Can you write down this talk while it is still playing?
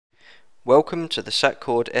Welcome to the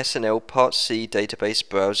Sat-Coord SNL Part-C database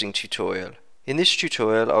browsing tutorial. In this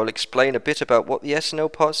tutorial I'll explain a bit about what the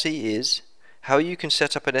SNL Part-C is, how you can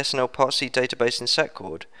set up an SNL Part-C database in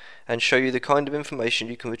Sat-Coord, and show you the kind of information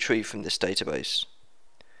you can retrieve from this database.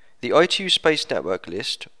 The ITU Space Network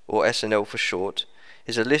List, or SNL for short,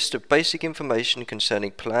 is a list of basic information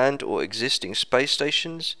concerning planned or existing space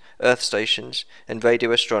stations, Earth stations, and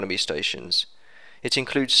radio astronomy stations. It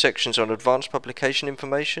includes sections on advanced publication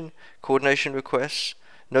information, coordination requests,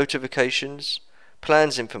 notifications,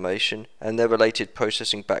 plans information, and their related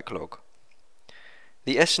processing backlog.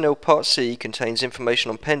 The SNL Part-C contains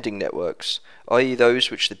information on pending networks, i.e.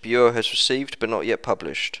 those which the Bureau has received but not yet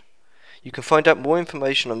published. You can find out more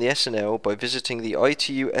information on the SNL by visiting the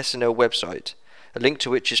ITU SNL website, a link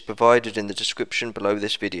to which is provided in the description below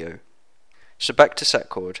this video. So back to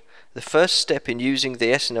Sat-Coord. The first step in using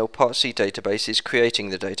the SNL Part-C database is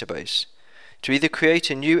creating the database. To either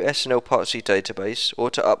create a new SNL Part-C database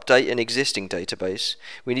or to update an existing database,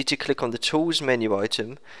 we need to click on the Tools menu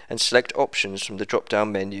item and select Options from the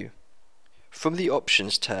drop-down menu. From the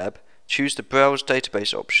Options tab, choose the Browse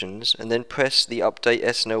Database options and then press the Update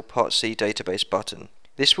SNL Part-C Database button.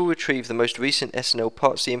 This will retrieve the most recent SNL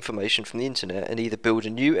Part-C information from the internet and either build a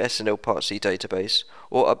new SNL Part-C database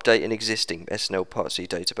or update an existing SNL Part-C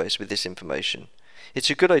database with this information. It's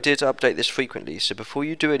a good idea to update this frequently, so before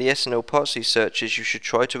you do any SNL Part-C searches you should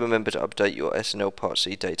try to remember to update your SNL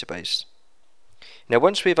Part-C database. Now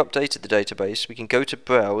once we have updated the database, we can go to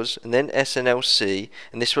Browse and then SNLC,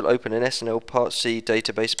 and this will open an SNL Part-C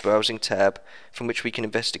database browsing tab from which we can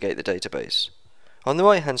investigate the database. On the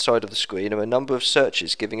right hand side of the screen are a number of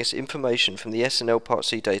searches giving us information from the SNL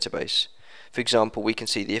Part-C database. For example, we can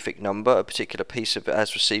see the IFIC number a particular piece of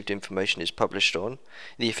as received information is published on,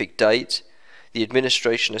 the IFIC date, the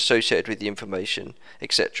administration associated with the information,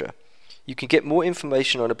 etc. You can get more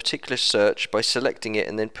information on a particular search by selecting it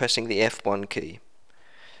and then pressing the F1 key.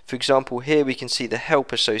 For example, here we can see the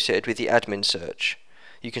help associated with the admin search.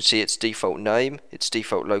 You can see its default name, its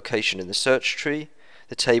default location in the search tree,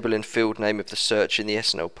 the table and field name of the search in the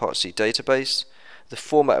SNL Part-C database, the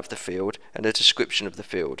format of the field, and a description of the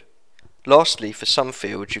field. Lastly, for some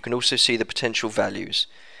fields you can also see the potential values.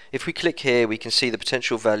 If we click here we can see the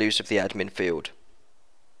potential values of the admin field.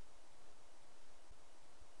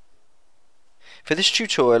 For this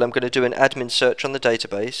tutorial I'm going to do an admin search on the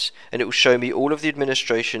database, and it will show me all of the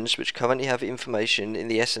administrations which currently have information in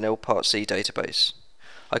the SNL Part-C database.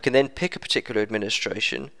 I can then pick a particular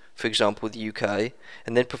administration, for example the UK,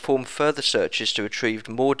 and then perform further searches to retrieve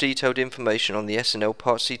more detailed information on the SNL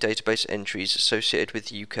Part-C database entries associated with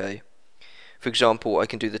the UK. For example, I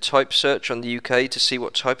can do the type search on the UK to see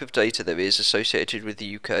what type of data there is associated with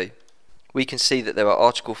the UK. We can see that there are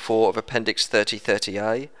Article 4 of Appendix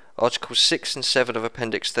 3030A, Articles 6 and 7 of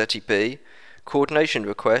Appendix 30B, coordination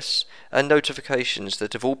requests, and notifications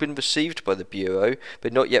that have all been received by the Bureau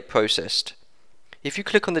but not yet processed. If you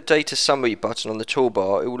click on the Data Summary button on the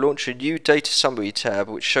toolbar, it will launch a new Data Summary tab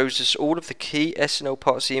which shows us all of the key SNL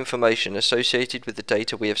Part-C information associated with the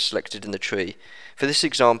data we have selected in the tree. For this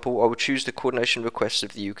example, I will choose the coordination requests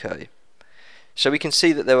of the UK. So we can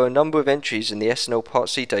see that there are a number of entries in the SNL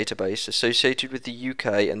Part-C database associated with the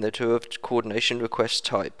UK and that are of coordination request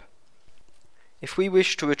type. If we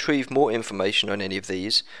wish to retrieve more information on any of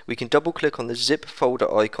these, we can double-click on the zip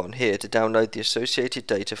folder icon here to download the associated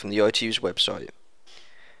data from the ITU's website.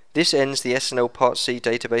 This ends the SNL Part-C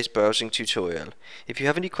database browsing tutorial. If you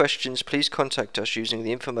have any questions, please contact us using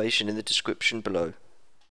the information in the description below.